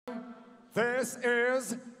This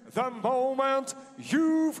is the moment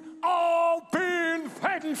you've all been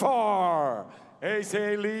waiting for.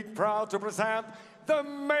 ACA League proud to present the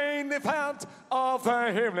main event of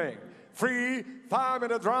the evening. 3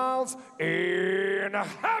 5-minute rounds in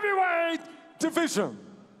heavyweight division.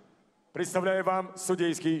 Представляю вам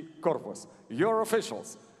судейский корпус. Your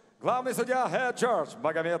officials. Главный судья Head Judge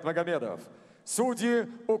Магомед Магомедов. Судьи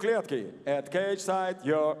у клетки. At cage side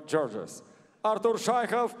your judges. Артур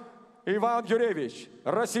Шайхов, Иван Юрьевич,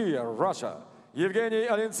 Россия, Russia. Евгений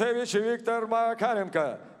Алинцевич и Виктор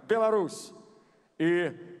Макаренко, Беларусь.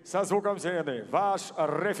 И со звуком сирены ваш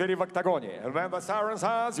рефери в октагоне. And when the siren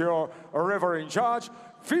sounds, your referee in charge,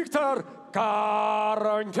 Виктор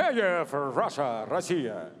Карантеев, Russia,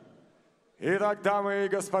 Россия. Итак, дамы и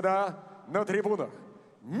господа, на трибунах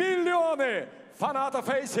миллионы фанатов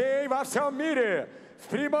ACA во всем мире в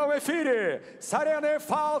прямом эфире с арены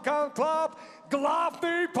Falcon Club,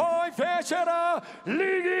 главный бой вечера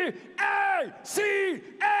Лиги ACA.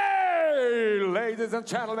 Ladies and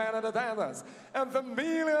gentlemen in attendance, and the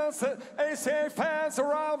millions of ACA fans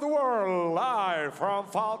around the world, live from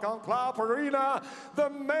Falcon Club Arena, the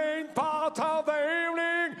main part of the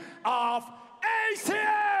evening of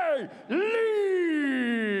ACA League.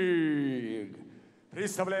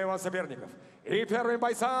 Представляю вам соперников. И первый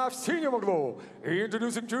бойца в синем углу.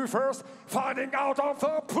 Introducing to first, fighting out of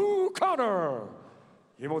the blue corner.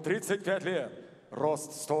 Ему 35 лет.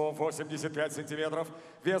 Рост 185 сантиметров.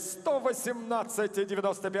 Вес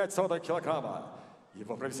 118,95 килограмма.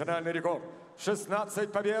 Его профессиональный рекорд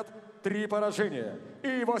 16 побед, 3 поражения.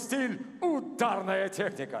 И его стиль – ударная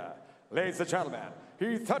техника. Ladies and gentlemen,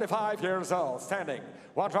 he's 35 years old, standing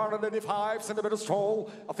 185 centimeters tall,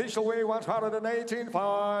 official weight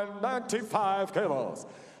 118.95 kilos.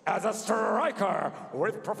 As a striker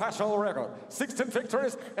with professional record, 16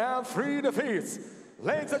 victories and 3 defeats.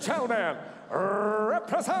 Ladies and gentlemen,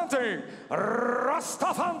 representing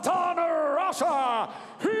Rostov-on-Don, Russia,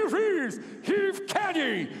 here is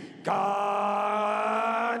Evgeniy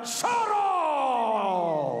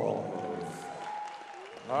Goncharov.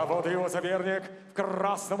 А вот его соперник в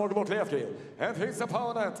красном углу клетки. And his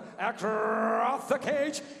opponent across the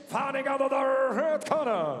cage, fighting out of the red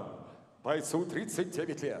corner. Бойцу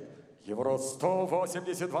 39 лет. Его рост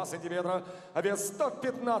 182 сантиметра, а вес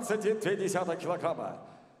 115,2 килограмма.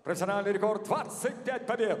 Профессиональный рекорд 25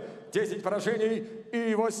 побед, 10 поражений.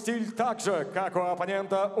 И его стиль так же, как у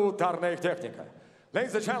оппонента, ударная техника.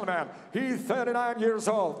 Ladies and gentlemen, he's 39 years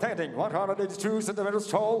old, standing 182 centimeters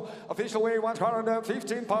tall, official weight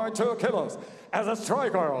 115.2 kilos. As a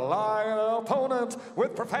striker, live opponent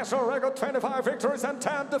with professional record 25 victories and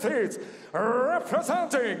 10 defeats.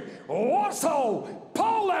 Representing Warsaw,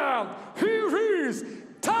 Poland, here is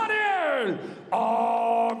Danιέλ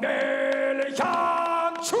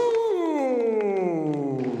Омиельянчук.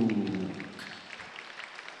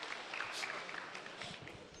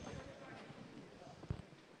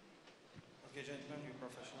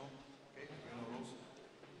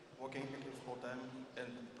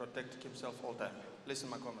 Protect himself all time. Listen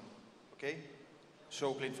my comment, okay?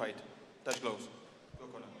 Show clean fight. Touch gloves. Go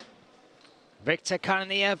corner. Viktor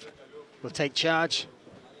Karaniev will take charge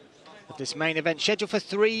of this main event, scheduled for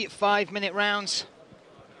 3 5-minute rounds.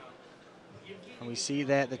 And we see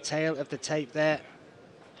there the tail of the tape there.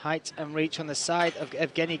 Height and reach on the side of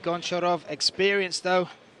Evgeniy Goncharov. Experience, though,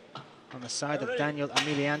 on the side of Danιέλ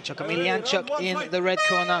Омиельянчук. Омielanczuk in the red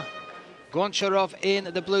corner. Goncharov in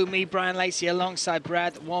the blue, me, Brian Lacey, alongside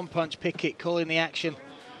Brad. One Punch Pickett calling the action.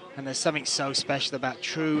 And there's something so special about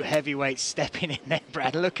true heavyweights stepping in there,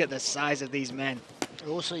 Brad. Look at the size of these men.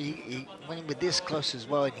 Also, when we're this close as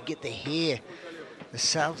well, and you get to hear the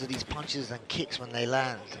sounds of these punches and kicks when they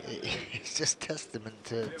land, it's just testament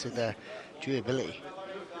to their durability.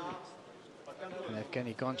 And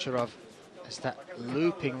Evgeniy Goncharov has that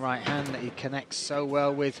looping right hand that he connects so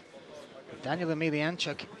well with. Danιέλ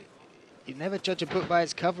Омиельянчuk, you never judge a book by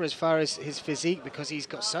its cover as far as his physique, because he's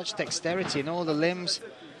got such dexterity in all the limbs,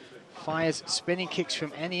 fires spinning kicks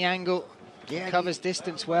from any angle, yeah, covers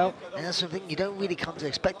distance well. And that's something you don't really come to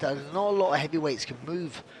expect. Not a lot of heavyweights can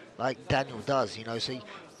move like Danιέλ does, you know, so a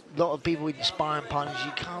lot of people with sparring partners,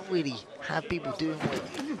 you can't really have people doing what...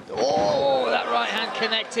 Oh, that right hand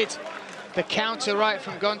connected. The counter right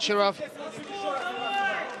from Goncharov.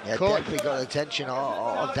 Yeah, definitely got the attention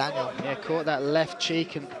of Danιέλ. Yeah, caught that left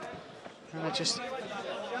cheek and it just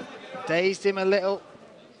dazed him a little.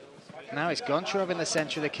 Now it's Goncharov in the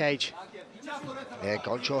center of the cage. Yeah,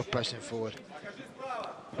 Goncharov pressing forward.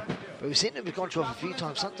 But we've seen it with Goncharov a few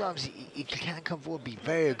times. Sometimes he can come forward, be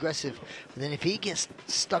very aggressive. But then if he gets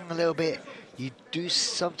stung a little bit, you do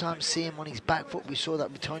sometimes see him on his back foot. We saw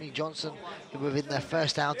that with Tony Johnson within their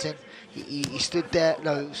first outing. He stood there,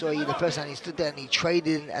 no, sorry, the first outing he stood there and he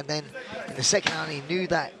traded, and then in the second outing he knew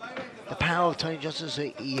that the power of Tony Johnson, so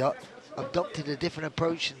he adopted a different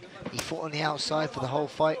approach and he fought on the outside for the whole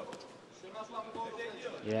fight.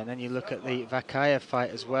 Yeah, and then you look at the Vakayev fight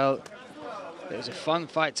as well. It was a fun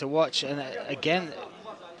fight to watch, and again,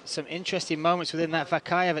 some interesting moments within that.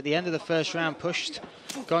 Vakayev at the end of the first round pushed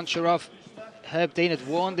Goncharov. Herb Dean had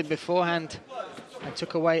warned him beforehand and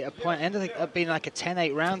took away a point. Ended up being like a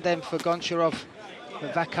 10-8 round then for Goncharov.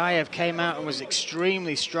 But Vakayev came out and was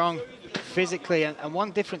extremely strong physically. And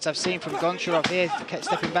one difference I've seen from Goncharov here,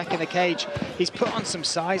 stepping back in the cage, he's put on some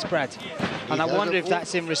size, Brad. And I wonder if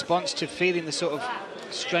that's in response to feeling the sort of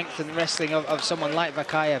strength and wrestling of someone like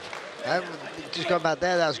Vakayev. Just going back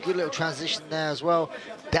there, that was a good little transition there as well.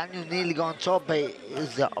 Daniel nearly got on top, but it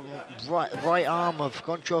was the right arm of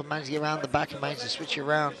Goncharov managed to get around the back and managed to switch it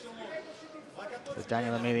around. So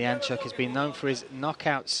Daniel Омielanczuk has been known for his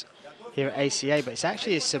knockouts here at ACA, but it's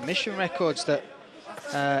actually his submission records that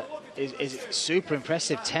is super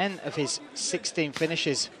impressive. 10 of his 16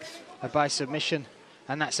 finishes are by submission,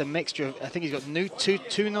 and that's a mixture of, I think he's got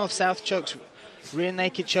two north-south chokes, rear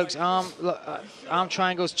naked chokes, arm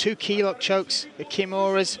triangles, 2 key lock chokes, the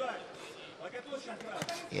Kimuras.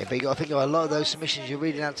 Yeah, but you got to think of a lot of those submissions you're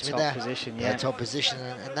reading out to me there. Top position, yeah. Top position,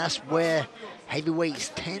 and that's where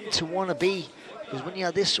heavyweights tend to want to be, because when you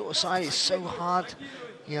have this sort of side, it's so hard,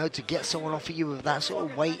 you know, to get someone off of you with that sort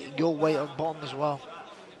of weight, your weight on bottom as well.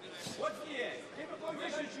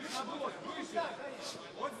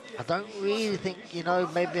 I don't really think, you know,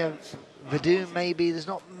 maybe a Verdun, maybe there's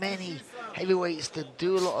not many heavyweights that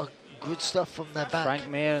do a lot of good stuff from their back. Frank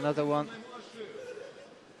Mir, another one.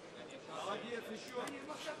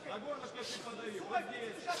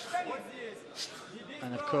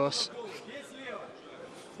 And of course,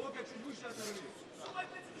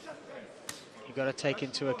 you've got to take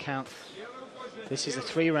into account this is a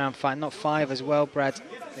 3-round fight, not 5 as well, Brad.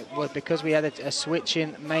 It was because we had a switch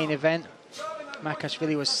in main event.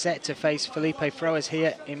 Makashvili was set to face Felipe Froas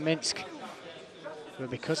here in Minsk. But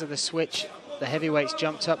because of the switch, the heavyweights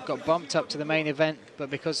jumped up, got bumped up to the main event. But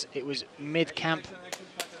because it was mid-camp,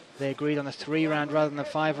 they agreed on a 3-round rather than a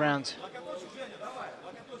 5-round.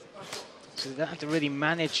 So they don't have to really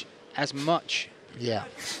manage as much. Yeah.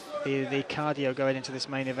 The cardio going into this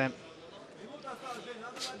main event.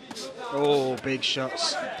 Oh, big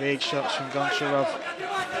shots from Goncharov.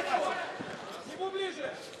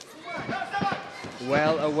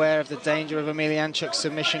 Well aware of the danger of Омielanczuk's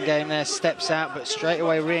submission game there, steps out, but straight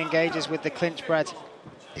away re-engages with the clinch, Brad.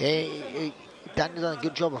 Yeah, Daniel done a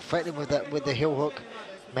good job of threatening with the heel hook.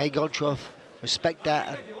 Made Goncharov respect that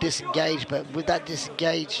and disengage, but with that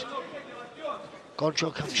disengage,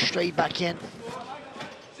 Goncharov comes straight back in.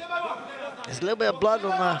 There's a little bit of blood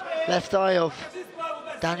on the left eye of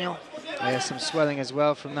Daniel. Yeah, some swelling as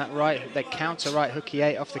well from that counter right hook he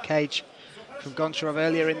ate off the cage from Goncharov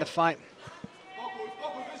earlier in the fight.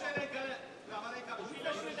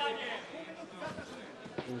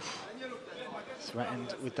 Oof.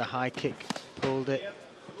 Threatened with the high kick, pulled it.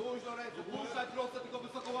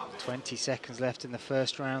 20 seconds left in the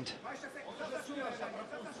first round.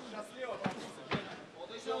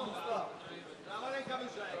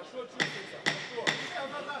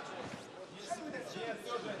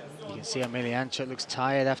 You can see Омielanczuk looks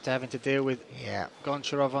tired after having to deal with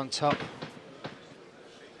Goncharov on top.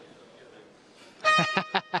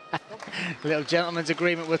 Little gentleman's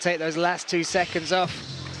agreement, we'll take those last 2 seconds off.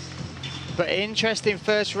 But interesting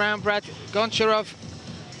first round, Brad. Goncharov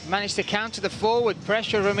managed to counter the forward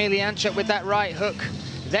pressure of Омielanczuk with that right hook.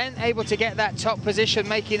 Then able to get that top position,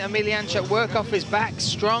 making Омielanczuk work off his back.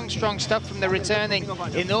 Strong stuff from the returning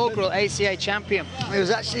inaugural ACA champion. It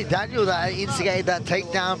was actually Daniel that instigated that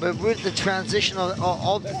takedown, but with the transition of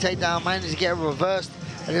the takedown, managed to get it reversed.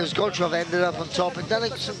 And it was Goncharov that ended up on top and done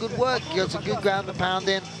some good work. He got some good ground and pound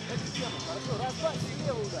in.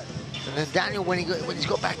 And then Daniel, when he's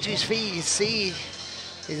got back to his feet, you can see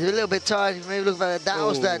he's a little bit tired. Maybe look at that. That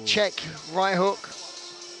was that check right hook.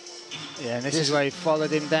 Yeah, and this is where he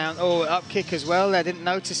followed him down. Oh, up kick as well. I didn't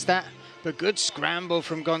notice that, but good scramble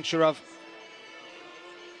from Goncharov.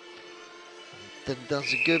 Done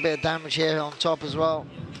some good bit of damage here on top as well.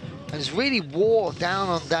 And it's really wore down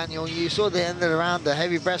on Daniel. You saw the end of the round, the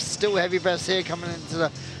heavy breaths, still heavy breaths here coming into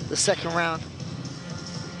the second round.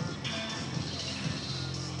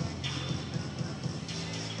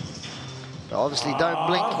 But obviously don't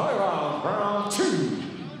blink. Round 2.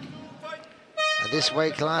 And this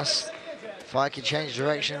weight class, fight can change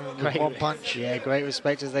direction with one punch. Yeah, great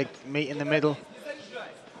respect as they meet in the middle.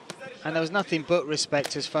 And there was nothing but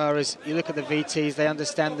respect as far as you look at the VTs, they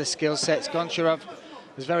understand the skill sets. Goncharov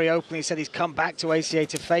was very openly said he's come back to ACA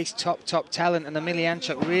to face top talent, and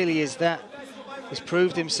Omielanczuk really is that. He's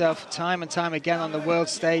proved himself time and time again on the world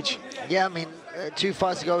stage. Yeah, I mean, 2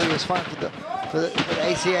 fights ago he was fighting for the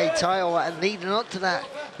ACA title, and leading up to that,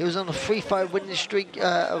 he was on a 3-fight winning streak.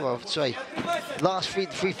 Last three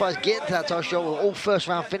fights getting to that title shot were all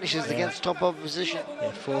first-round finishes against top opposition.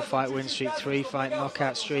 Yeah, 4-fight win streak, 3-fight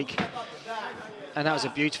knockout streak. And that was a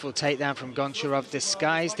beautiful takedown from Goncharov.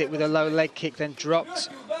 Disguised it with a low leg kick, then dropped,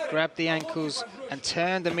 grabbed the ankles, and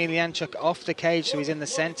turned Emielianchuk off the cage, so he's in the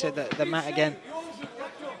center of the mat again.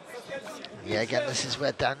 Yeah, again, this is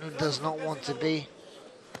where Daniel does not want to be.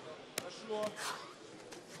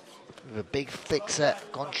 With a big, thick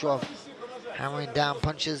set, Goncharov hammering down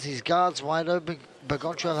punches. His guard's wide open, but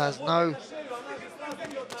Goncharov has no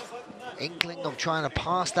inkling of trying to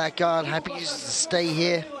pass that guard. Happy just to stay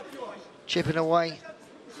here, chipping away.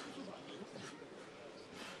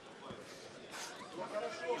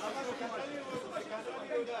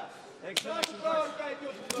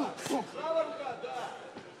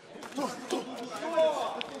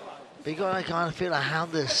 But you got to kind of feel like how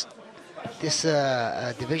this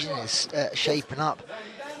division is shaping up.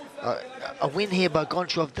 A win here by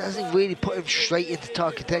Goncharov doesn't really put him straight into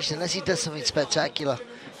title contention unless he does something spectacular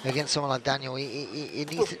against someone like Daniel. He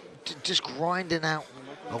needs to just grinding out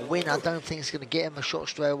a win. I don't think it's going to get him a shot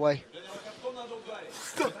straight away.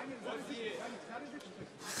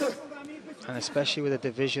 And especially with a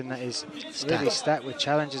division that is really stacked with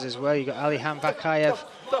challenges as well. You've got Alihan Bakayev,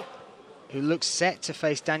 who looks set to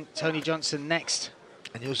face Tony Johnson next.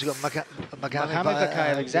 And you also got Mohamed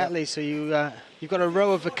Bakayev, exactly. So you've got a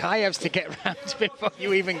row of Bakayevs to get round before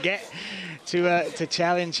you even get to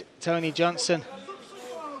challenge Tony Johnson.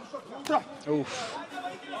 Oof.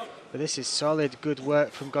 But this is solid, good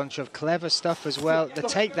work from Goncharov. Clever stuff as well. The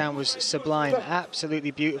takedown was sublime,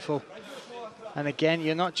 absolutely beautiful. And again,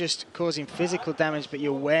 you're not just causing physical damage, but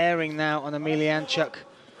you're wearing now on Emielianchuk.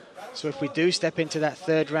 So if we do step into that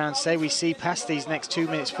third round, say we see past these next 2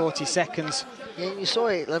 minutes, 40 seconds. Yeah, you saw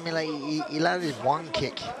it. I mean, like, he landed one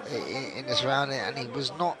kick in this round, and he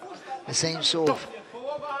was not the same sort of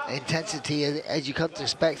intensity as you come to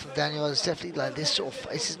expect from Daniel. It's definitely like this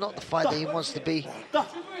is not the fight that he wants to be.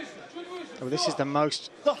 Well, this is the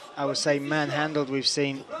most, I would say, manhandled we've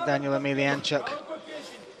seen Daniel Omielanczuk.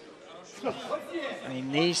 And he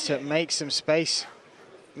needs to make some space,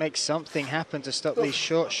 make something happen to stop these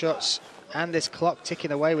short shots and this clock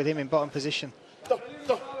ticking away with him in bottom position. Good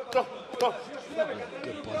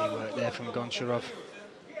body work there from Goncharov.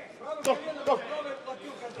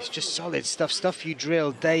 It's just solid stuff you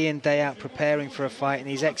drill day in, day out, preparing for a fight, and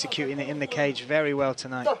he's executing it in the cage very well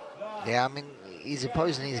tonight. Yeah, I mean, he's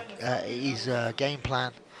opposing his game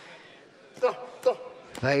plan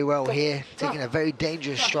very well here, taking a very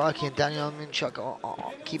dangerous strike in Daniel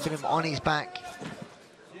Emielianchuk, keeping him on his back,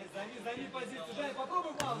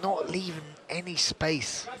 not leaving any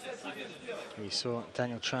space. We saw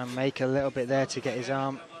Daniel try and make a little bit there to get his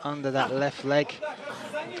arm under that left leg.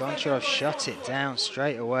 Goncharov shut it down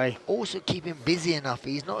straight away. Also keeping busy enough.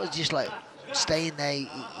 He's not just like staying there.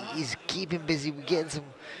 He's keeping busy. We're getting some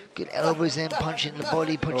good elbows in, punching the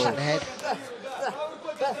body, punching the head.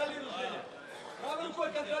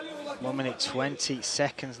 1 minute 20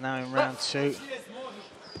 seconds now in round 2.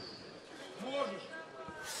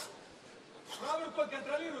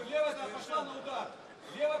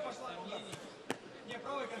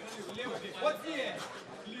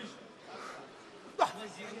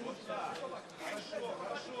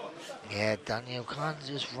 Yeah, Daniel Khan's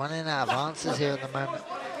just running out of answers here at the moment.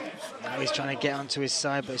 Now he's trying to get onto his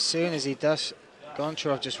side, but as soon as he does,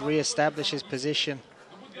 Goncharov just re-establishes position.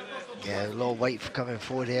 Yeah, a lot of weight for coming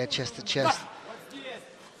forward here, chest to chest.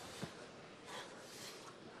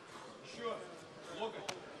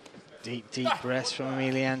 Deep breaths from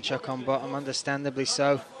Emielianchuk on bottom, understandably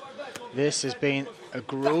so. This has been a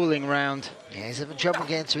grueling round. Yeah, he's having trouble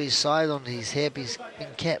getting to his side on his hip. He's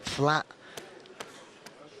been kept flat.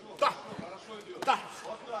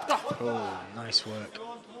 Oh, nice work.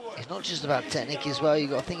 It's not just about technique as well. You've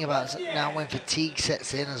got to think about now when fatigue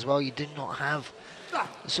sets in as well. You do not have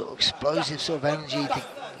the sort of explosive sort of energy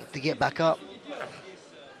to get back up.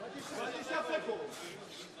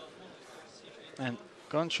 And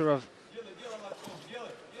Goncharov,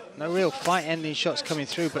 no real fight-ending shots coming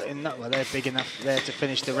through, but well, they're big enough there to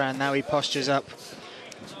finish the round. Now he postures up.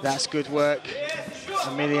 That's good work.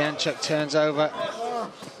 Emielianchuk turns over.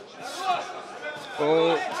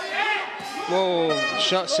 Oh, Whoa,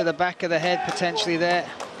 shots to the back of the head potentially there.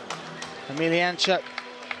 Омielanczuk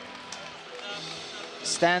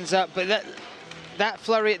stands up, but that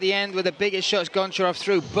flurry at the end were the biggest shots Goncharov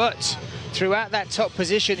threw. But throughout that top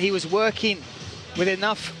position, he was working with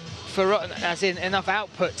enough enough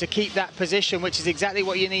output to keep that position, which is exactly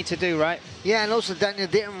what you need to do, right? Yeah, and also Daniel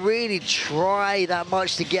didn't really try that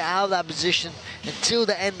much to get out of that position until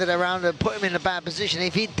the end of the round and put him in a bad position.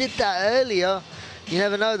 If he did that earlier, you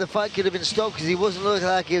never know, the fight could have been stopped because he wasn't looking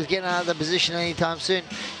like he was getting out of the position anytime soon.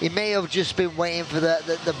 He may have just been waiting for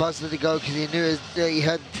the buzzer to go because he knew he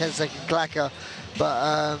heard the 10-second clacker.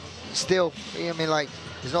 But still, I mean, like,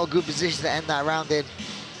 it's not a good position to end that round in.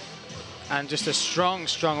 And just a strong,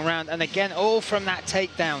 strong round. And again, all from that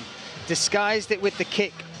takedown. Disguised it with the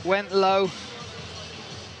kick, went low.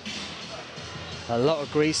 A lot of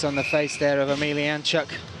grease on the face there of Омielanczuk.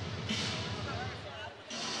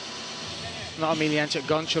 Not Омielanczuk,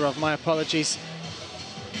 Goncharov, my apologies.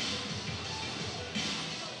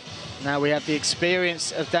 Now we have the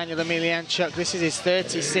experience of Daniel Омielanczuk. This is his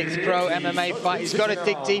 36th pro MMA fight. He's got to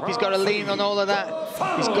dig deep, he's got to lean on all of that.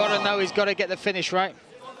 He's got to know he's got to get the finish right.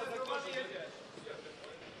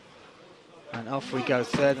 And off we go,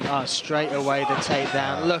 third and straight away the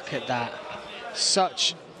takedown. Look at that.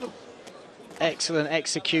 Such excellent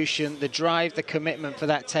execution, the drive, the commitment for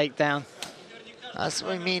that takedown. That's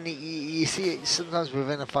what I mean. You see it sometimes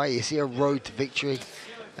within a fight, you see a road to victory.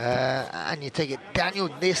 And you take it. Daniel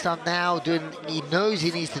this time now, he knows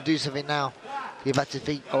he needs to do something now. You're about to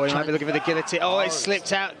think. Oh, he might be looking for the guillotine. Oh, it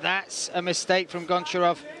slipped out. That's a mistake from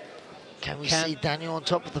Goncharov. Can we see Daniel on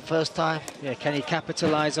top for the first time? Yeah, can he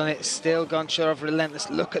capitalize on it? Still Goncharov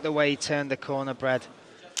relentless. Look at the way he turned the corner, Brad.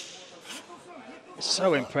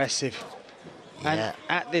 So impressive. And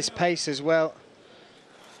at this pace as well.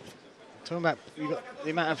 Talking about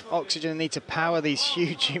the amount of oxygen they need to power these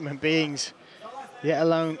huge human beings, yet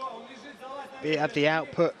alone have the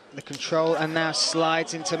output, the control, and now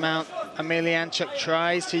slides into mount. Омielanczuk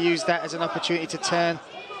tries to use that as an opportunity to turn.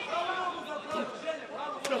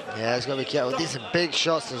 Yeah, he's got to be careful. These are big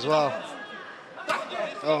shots as well.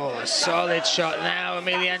 Oh, a solid shot now.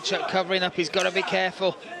 Омielanczuk covering up. He's got to be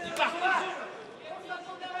careful.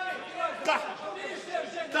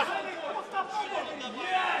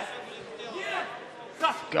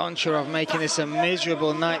 Goncharov making this a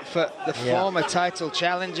miserable night for the former title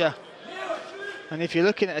challenger. And if you're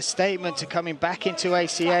looking at a statement to coming back into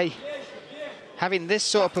ACA, having this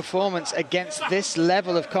sort of performance against this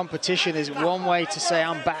level of competition is one way to say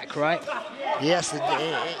I'm back, right? Yes,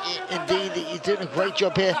 indeed. You're doing a great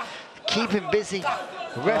job here. Keep him busy.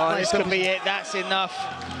 Oh, this could be it. That's enough.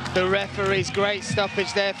 The referee's great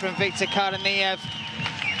stoppage there from Viktor Karaniev.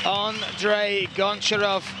 Andrei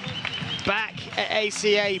Goncharov back at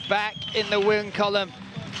ACA, back in the win column,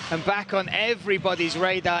 and back on everybody's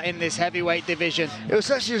radar in this heavyweight division. It was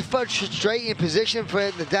such a frustrating position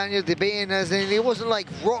for Daniel to be in, as in it wasn't like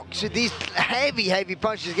rocks with these heavy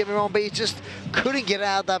punches, get me wrong, but he just couldn't get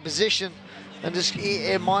out of that position, and just,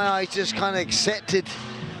 in my eyes, just kind of accepted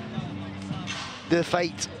the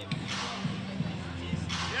fate.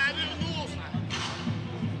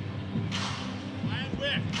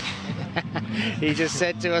 He just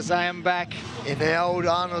said to us, I am back. In the old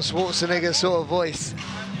Arnold Schwarzenegger sort of voice,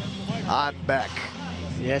 I'm back.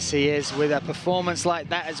 Yes, he is, with a performance like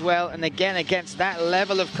that as well. And again, against that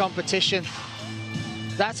level of competition,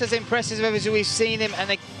 that's as impressive as we've seen him.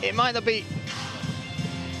 And it might not be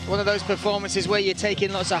one of those performances where you're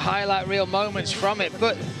taking lots of highlight reel moments from it,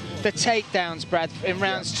 but the takedowns, Brad, in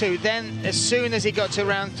rounds two. Then, as soon as he got to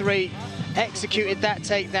round three, executed that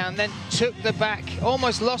takedown, then took the back,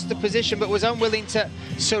 almost lost the position, but was unwilling to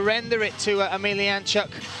surrender it to Омielanczuk.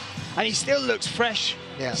 And he still looks fresh.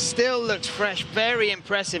 Yeah. Still looks fresh. Very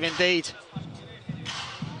impressive indeed.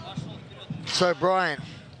 So, Brian,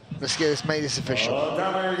 let's make this official.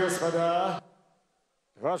 Дамы и господа,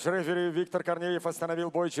 ваш рефери Виктор Корнеев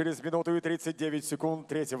остановил бой через минуту и 39 секунд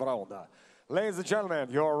третьего раунда. Ladies and gentlemen,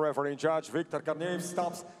 your referee in charge, Viktor Korneyev,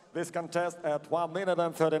 stops this contest at 1 minute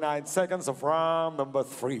and 39 seconds of round number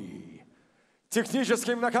 3.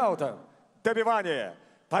 Техническим нокаутом, добивание,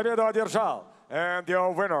 победу одержал. And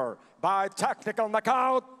your winner by technical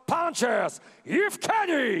knockout punches,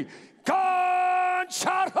 Evgeniy Goncharov!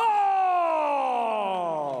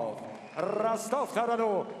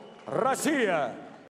 Ростов-на-Дону, Россия.